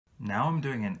Now I'm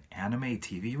doing an anime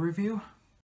TV review?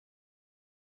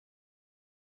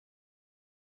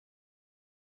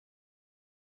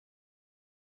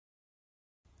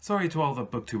 Sorry to all the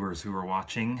booktubers who are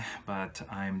watching, but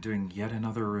I'm doing yet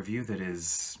another review that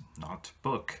is not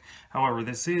book. However,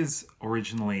 this is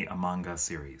originally a manga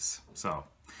series, so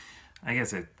I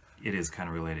guess it is kind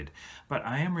of related. But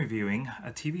I am reviewing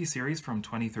a TV series from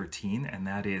 2013, and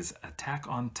that is Attack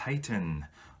on Titan,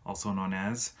 also known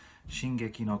as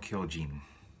Shingeki no Kyojin.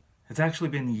 It's actually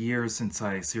been years since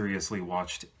I seriously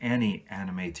watched any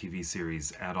anime TV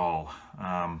series at all.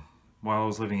 While I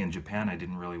was living in Japan, I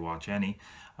didn't really watch any.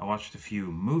 I watched a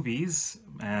few movies,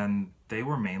 and they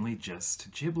were mainly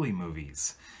just Ghibli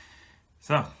movies.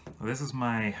 So, this is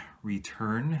my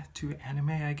return to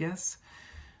anime, I guess.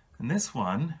 And this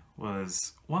one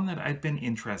was one that I'd been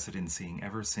interested in seeing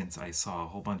ever since I saw a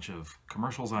whole bunch of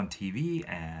commercials on TV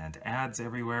and ads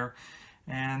everywhere,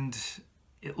 and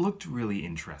it looked really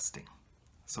interesting.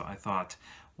 So I thought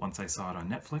once I saw it on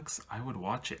Netflix, I would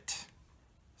watch it.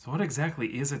 So what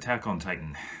exactly is Attack on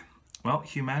Titan? Well,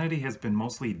 humanity has been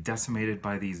mostly decimated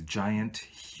by these giant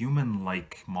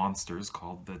human-like monsters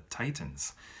called the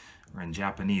Titans, or in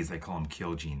Japanese they call them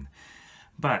Kyojin.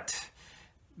 But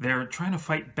they're trying to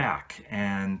fight back,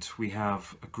 and we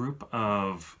have a group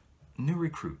of new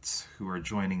recruits who are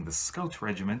joining the Scout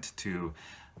Regiment to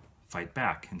fight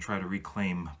back and try to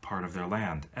reclaim part of their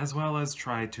land, as well as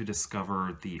try to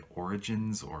discover the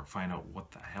origins or find out what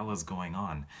the hell is going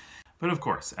on. But of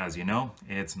course, as you know,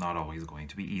 it's not always going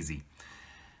to be easy.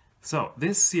 So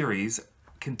this series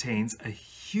contains a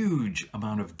huge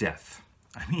amount of death.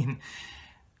 I mean,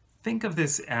 think of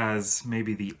this as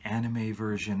maybe the anime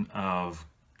version of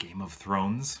Game of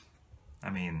Thrones. I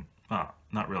mean, well,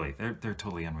 not really. They're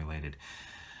totally unrelated.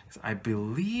 I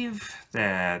believe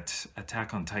that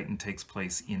Attack on Titan takes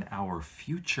place in our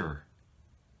future,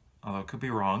 although I could be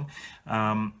wrong.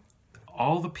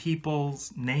 All the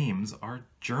people's names are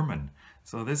German.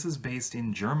 So this is based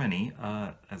in Germany,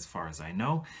 as far as I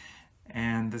know,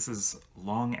 and this is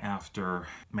long after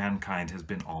mankind has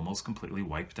been almost completely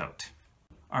wiped out.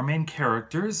 Our main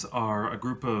characters are a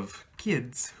group of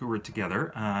kids who were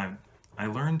together. I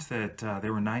learned that they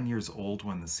were 9 years old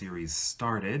when the series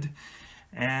started,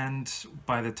 and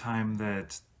by the time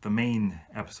that the main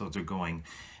episodes are going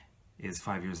is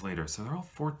 5 years later. So they're all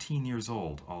 14 years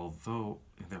old, although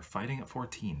they're fighting at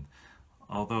 14.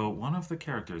 Although one of the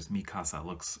characters, Mikasa,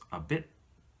 looks a bit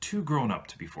too grown up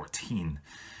to be 14.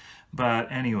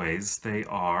 But anyways, they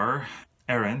are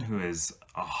Eren, who is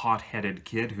a hot-headed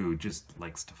kid who just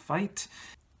likes to fight.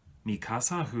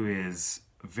 Mikasa, who is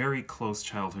a very close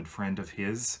childhood friend of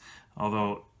his,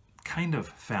 although kind of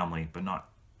family, but not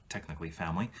technically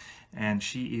family. And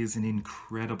she is an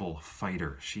incredible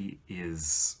fighter. She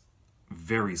is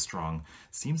very strong,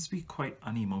 seems to be quite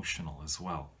unemotional as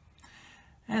well.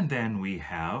 And then we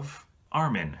have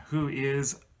Armin, who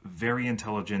is very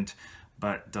intelligent,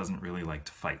 but doesn't really like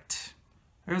to fight.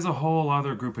 There's a whole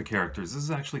other group of characters. This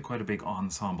is actually quite a big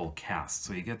ensemble cast,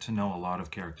 so you get to know a lot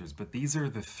of characters, but these are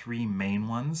the three main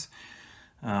ones.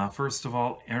 First of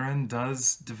all, Eren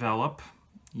does develop.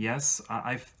 Yes,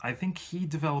 I think he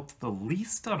developed the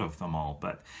least out of them all,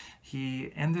 but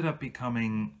he ended up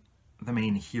becoming the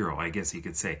main hero, I guess you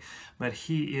could say. But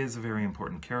he is a very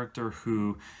important character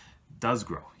who does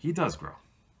grow. He does grow.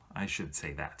 I should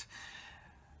say that.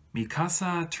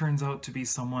 Mikasa turns out to be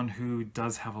someone who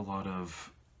does have a lot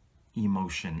of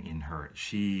emotion in her.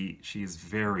 She is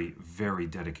very, very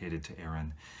dedicated to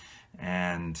Eren,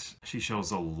 and she shows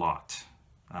a lot.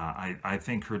 I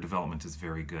think her development is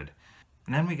very good.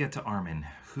 And then we get to Armin,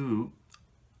 who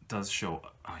does show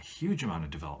a huge amount of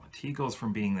development. He goes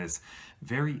from being this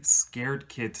very scared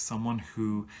kid to someone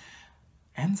who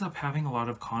ends up having a lot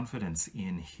of confidence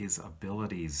in his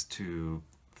abilities to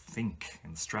think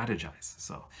and strategize.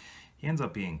 So he ends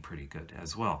up being pretty good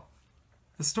as well.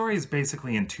 The story is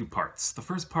basically in two parts. The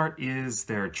first part is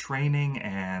their training,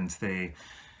 and they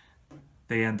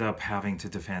end up having to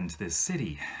defend this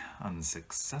city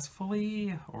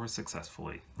unsuccessfully or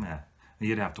successfully.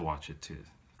 You'd have to watch it to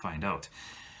find out.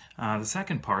 The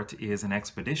second part is an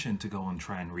expedition to go and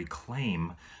try and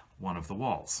reclaim one of the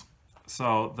walls.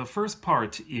 So the first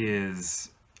part is,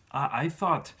 I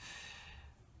thought,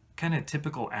 kind of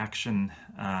typical action,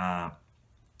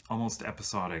 almost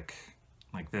episodic.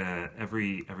 Like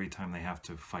every time they have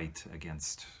to fight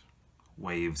against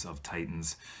waves of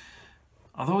titans.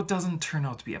 Although it doesn't turn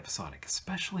out to be episodic,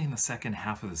 especially in the second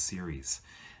half of the series.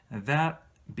 That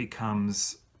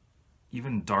becomes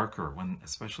even darker,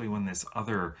 especially when this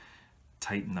other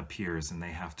titan appears and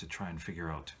they have to try and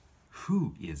figure out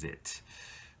who is it.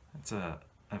 It's a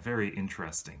a very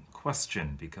interesting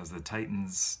question because the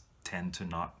Titans tend to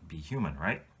not be human,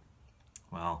 right?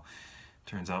 Well,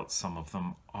 turns out some of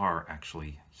them are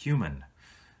actually human.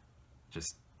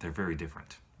 Just, they're very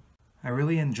different. I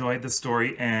really enjoyed the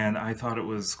story, and I thought it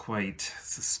was quite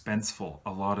suspenseful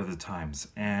a lot of the times.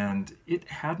 And it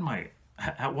had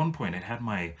at one point, it had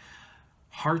my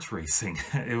heart racing.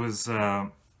 It was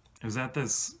at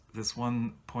this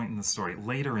one point in the story,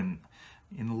 later in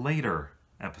later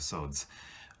episodes,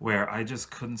 where I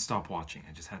just couldn't stop watching.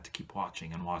 I just had to keep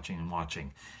watching and watching and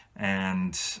watching.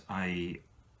 And I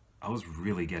was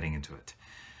really getting into it.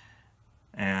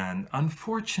 And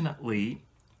unfortunately,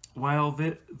 while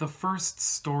the first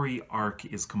story arc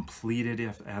is completed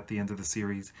at the end of the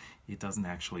series, it doesn't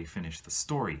actually finish the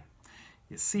story.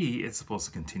 You see, it's supposed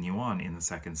to continue on in the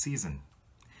second season.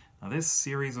 Now, this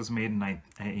series was made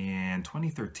in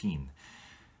 2013.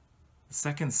 The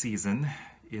second season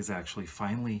is actually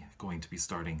finally going to be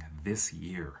starting this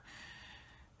year.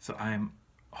 So I'm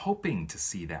hoping to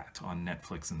see that on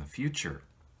Netflix in the future.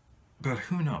 But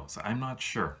who knows? I'm not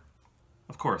sure.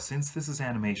 Of course, since this is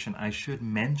animation, I should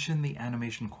mention the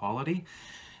animation quality.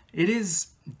 It is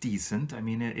decent. I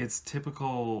mean, it's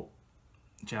typical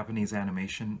Japanese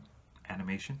animation.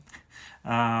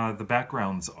 The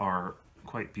backgrounds are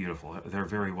quite beautiful. They're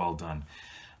very well done.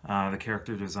 The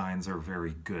character designs are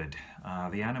very good.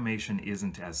 The animation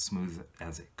isn't as smooth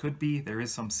as it could be. There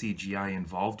is some CGI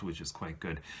involved, which is quite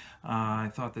good. I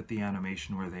thought that the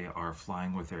animation where they are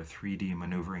flying with their 3D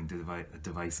maneuvering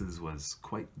devices was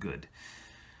quite good.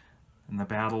 And the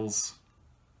battles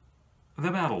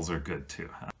are good too.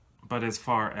 But as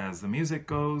far as the music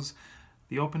goes,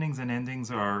 the openings and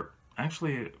endings are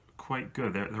actually quite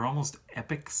good. They're almost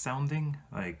epic sounding,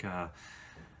 like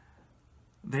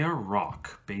they are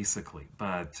rock basically,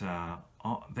 but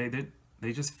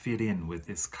they just fit in with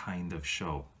this kind of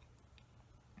show.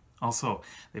 Also,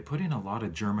 they put in a lot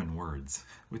of German words,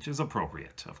 which is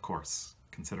appropriate, of course,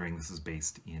 considering this is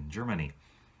based in Germany.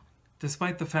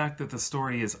 Despite the fact that the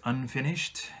story is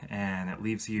unfinished and it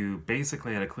leaves you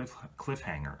basically at a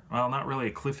cliffhanger. Well, not really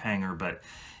a cliffhanger, but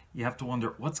you have to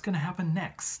wonder what's going to happen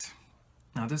next.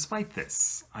 Now, despite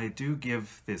this, I do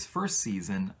give this first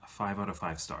season 5 out of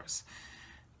 5 stars.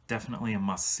 Definitely a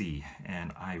must-see,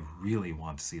 and I really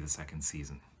want to see the second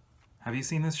season. Have you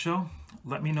seen this show?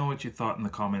 Let me know what you thought in the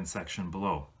comments section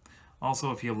below.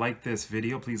 Also, if you like this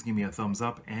video, please give me a thumbs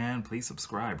up, and please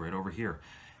subscribe right over here.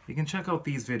 You can check out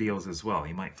these videos as well.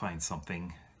 You might find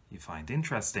something you find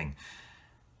interesting.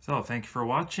 So, thank you for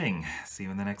watching. See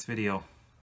you in the next video.